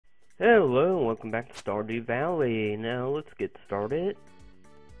Hello, and welcome back to Stardew Valley. Now let's get started.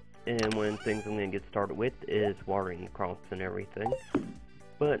 And one of the things I'm going to get started with is watering the crops and everything.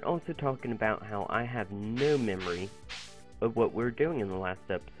 But also talking about how I have no memory of what we were doing in the last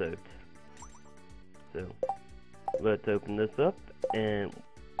episode. So, let's open this up and...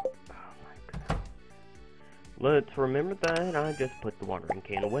 oh my god. Let's remember that I just put the watering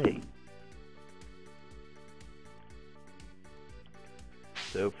can away.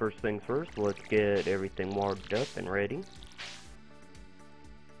 So first things first, let's get everything watered up and ready.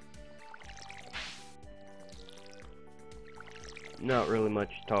 Not really much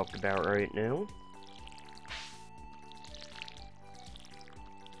to talk about right now.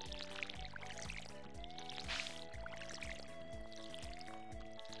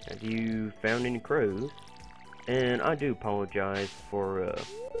 Have you found any crows? And I do apologize for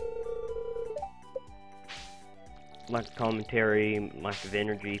lack of commentary, lack of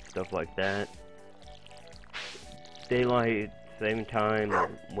energy, stuff like that. Daylight saving time, or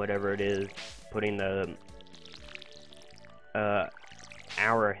whatever it is, putting the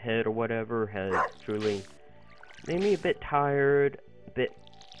hour ahead or whatever has truly made me a bit tired, a bit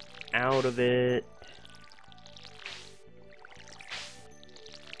out of it.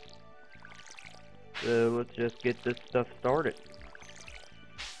 So let's just get this stuff started.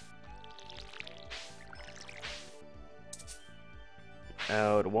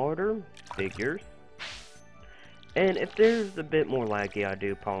 Out of water, figures. And if there's a bit more laggy, I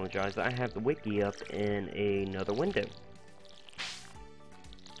do apologize. I have the wiki up in another window.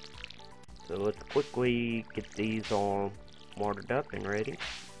 So let's quickly get these all watered up and ready.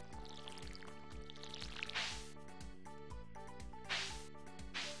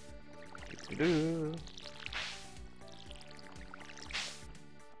 Doo-doo-doo.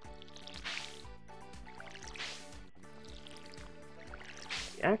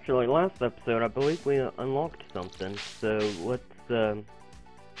 Actually, last episode, I believe we unlocked something, so let's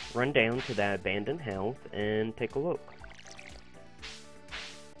run down to that abandoned house and take a look.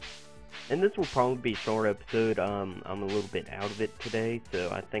 And this will probably be a short episode. I'm a little bit out of it today, so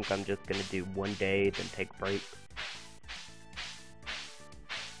I think I'm just going to do one day, then take a break.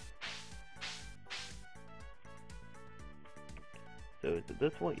 So is it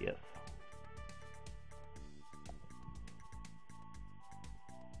this way? Yes.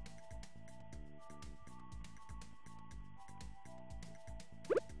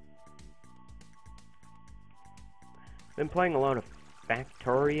 Been playing a lot of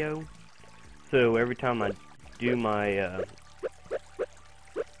Stardew, so every time I do my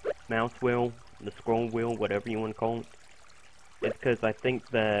mouse wheel, the scroll wheel, whatever you want to call it, it's because I think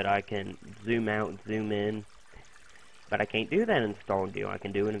that I can zoom out, zoom in, but I can't do that in Stardew. I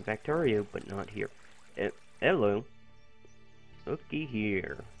can do it in Stardew, but not here. Hello, looky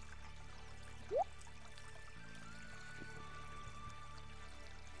here.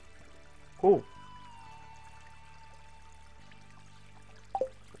 Cool.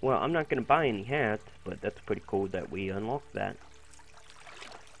 Well, I'm not going to buy any hats, but that's pretty cool that we unlocked that.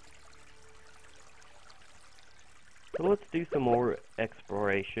 So let's do some more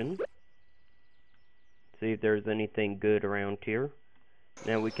exploration. See if there's anything good around here.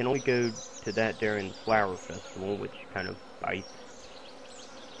 Now, we can only go to that during the flower festival, which kind of bites.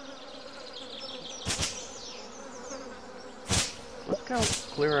 Let's kind of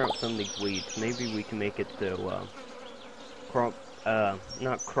clear out some of these weeds. Maybe we can make it so,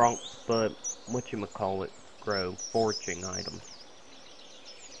 not crops, but whatchamacallit, grow foraging items.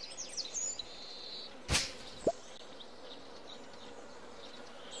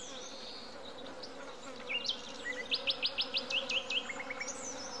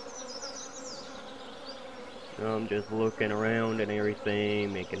 I'm just looking around and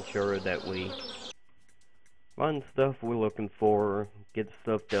everything, making sure that we find stuff we're looking for, get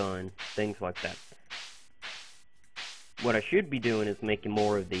stuff done, things like that. What I should be doing is making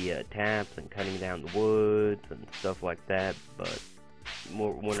more of the taps and cutting down the woods and stuff like that, but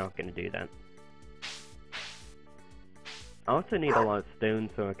we're not going to do that. I also need a lot of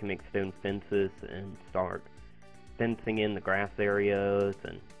stone so I can make stone fences and start fencing in the grass areas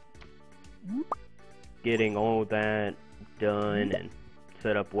and getting all that done and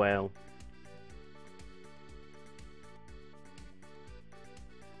set up well.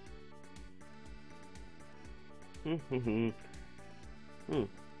 Can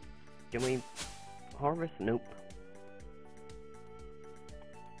we harvest? Nope.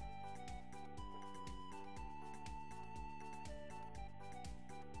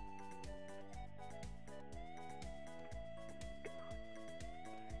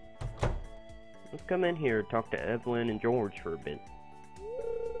 Let's come in here, talk to Evelyn and George for a bit.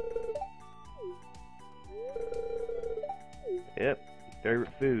 Favorite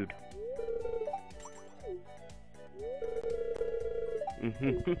food.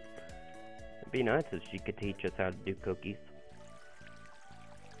 It'd be nice if she could teach us how to do cookies.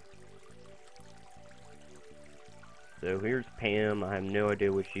 So here's Pam. I have no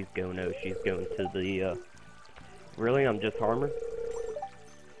idea where she's going. Oh, she's going to the, Really? I'm just harming?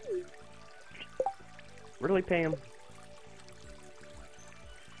 Really, Pam?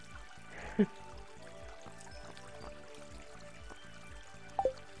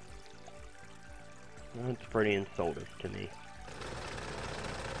 That's pretty insulting to me.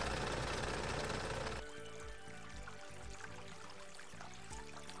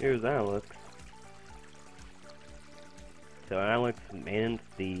 Here's Alex. So Alex mans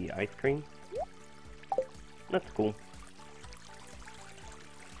the ice cream. That's cool.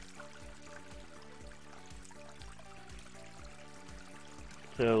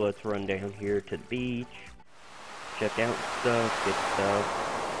 So let's run down here to the beach. Check out stuff, get stuff.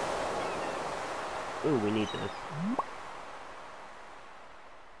 Ooh, we need this.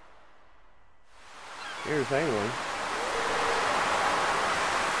 Here's Halen.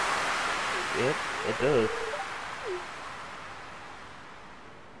 Yep, it does.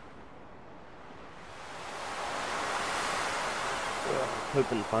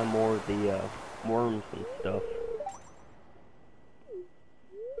 Hoping to find more of the worms and stuff.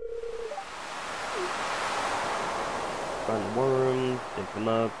 Find the worms, dig them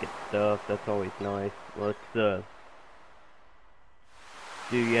up, get stuff. That's always nice. Let's do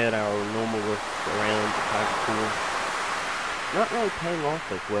yet our normal list around the type of pool. Not really paying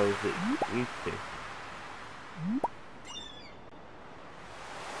off as well as it used to.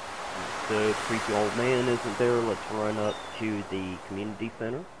 So the creepy old man isn't there. Let's run up to the community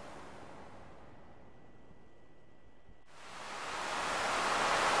center.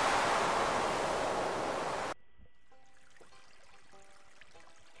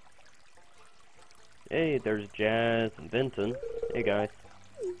 Hey, there's Jazz and Vincent. Hey guys.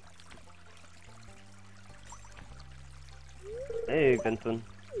 Hey Vincent.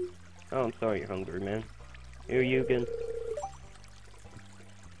 Oh, I'm sorry you're hungry, man. Here you again.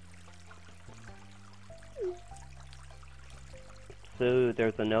 So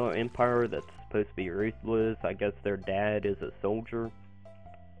there's another empire that's supposed to be ruthless. I guess their dad is a soldier.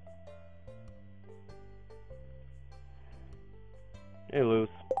 Hey Lewis.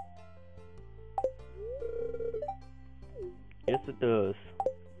 Yes it does.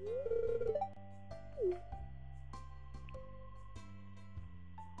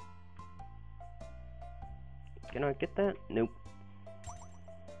 Can I get that? Nope.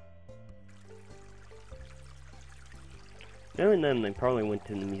 Knowing them, they probably went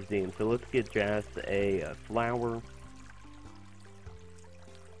to the museum, so let's get Jazz a flower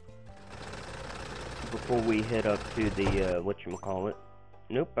before we head up to the, whatchamacallit.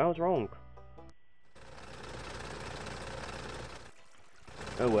 Nope, I was wrong.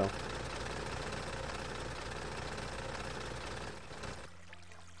 Oh well.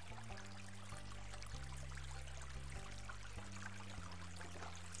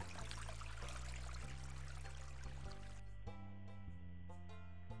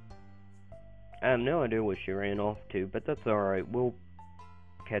 I have no idea what she ran off to, but that's alright. We'll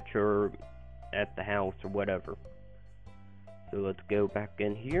catch her at the house or whatever. So let's go back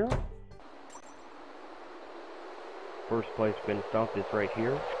in here. First place we're gonna stop is right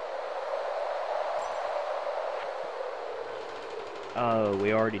here. Oh,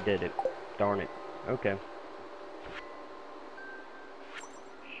 we already did it. Darn it. Okay.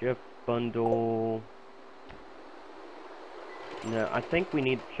 Shift bundle. No, I think we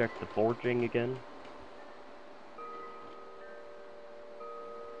need to check the forging again.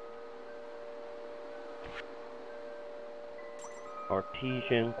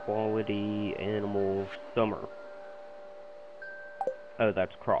 Artesian, quality, animals, summer. Oh,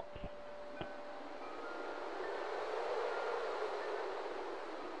 that's crops.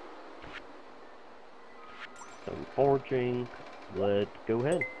 Some forging. Let's go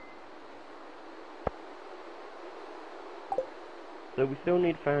ahead. So we still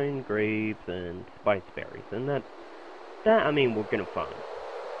need to find grapes and spice berries, and that I mean we're gonna find.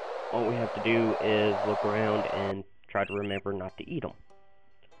 All we have to do is look around and try to remember not to eat them.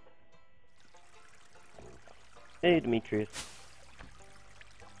 Hey, Demetrius.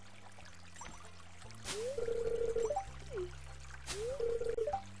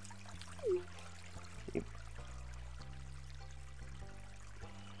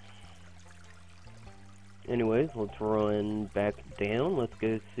 Anyways, let's run back down. Let's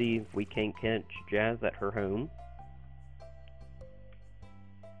go see if we can't catch Jazz at her home.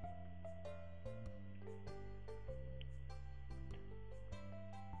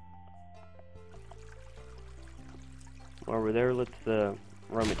 While we're there, let's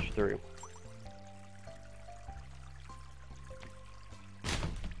rummage through.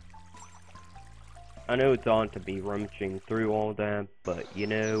 I know it's odd to be rummaging through all that, but you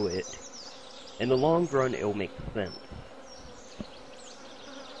know, in the long run, it'll make sense.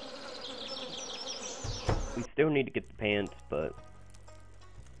 We still need to get the pants, but...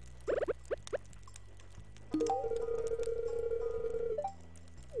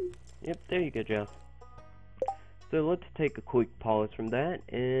 Yep, there you go, Jess. So let's take a quick pause from that,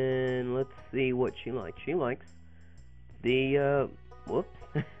 and let's see what she likes. She likes the, whoops.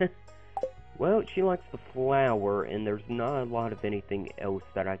 Well, she likes the flower, and there's not a lot of anything else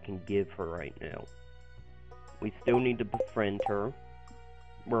that I can give her right now. We still need to befriend her,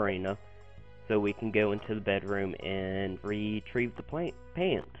 Marina, so we can go into the bedroom and retrieve the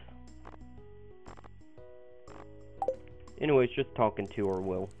pants. Anyways, just talking to her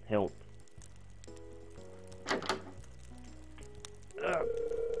will help. Ugh.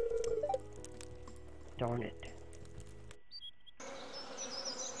 Darn it.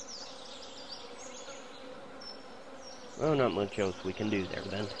 Well, not much else we can do there,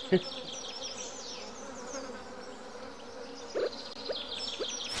 then.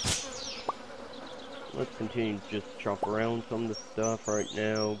 Let's continue to just chop around some of the stuff right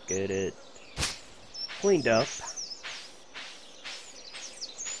now, get it cleaned up.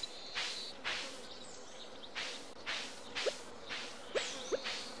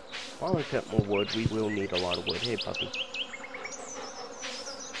 While I cut more wood, we will need a lot of wood. Hey, puppy.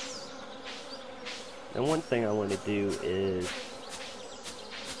 And one thing I want to do is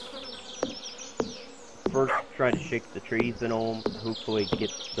first try to shake the trees and all, hopefully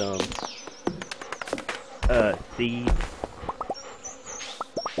get some seeds.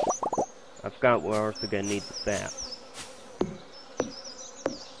 I forgot we're also gonna need the sap.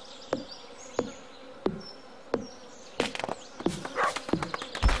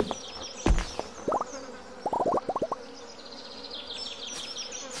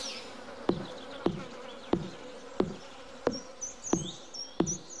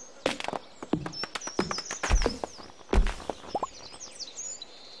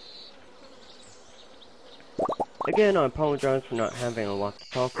 Again, I apologize for not having a lot to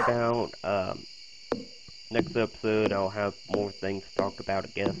talk about. Next episode, I'll have more things to talk about, I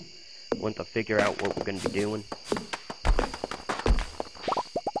guess, once I figure out what we're going to be doing.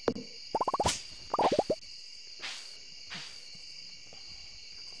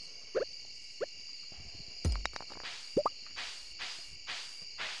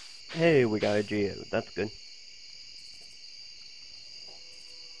 Hey, we got a geo. That's good.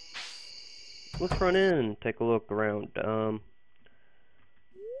 Let's run in and take a look around.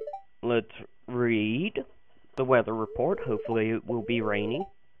 Let's read the weather report. Hopefully it will be rainy.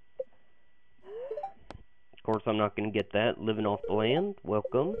 Of course, I'm not going to get that. Living off the land.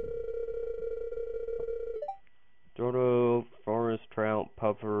 Welcome. Dodo, forest, trout,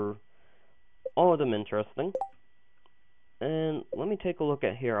 puffer. All of them interesting. And let me take a look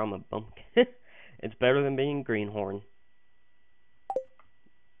at here. I'm a bumpkin. It's better than being greenhorn.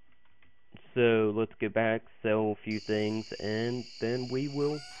 So let's get back, sell a few things, and then we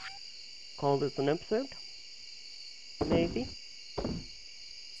will call this an episode. Maybe.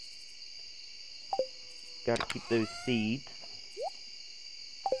 Gotta keep those seeds.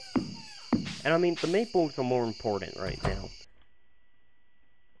 And I mean, the maples are more important right now.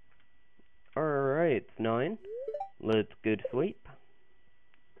 Alright, it's 9. Let's go to sleep.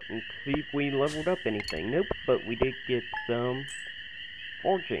 Let's see if we leveled up anything. Nope, but we did get some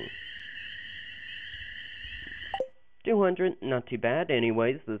forging. 200, not too bad.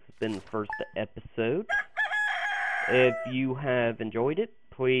 Anyways, this has been the first episode. If you have enjoyed it,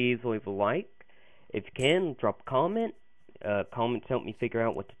 please leave a like. If you can, drop a comment. Comments help me figure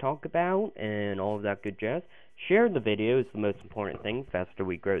out what to talk about and all of that good jazz. Share the video is the most important thing. The faster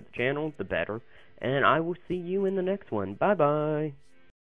we grow the channel, the better. And I will see you in the next one. Bye-bye.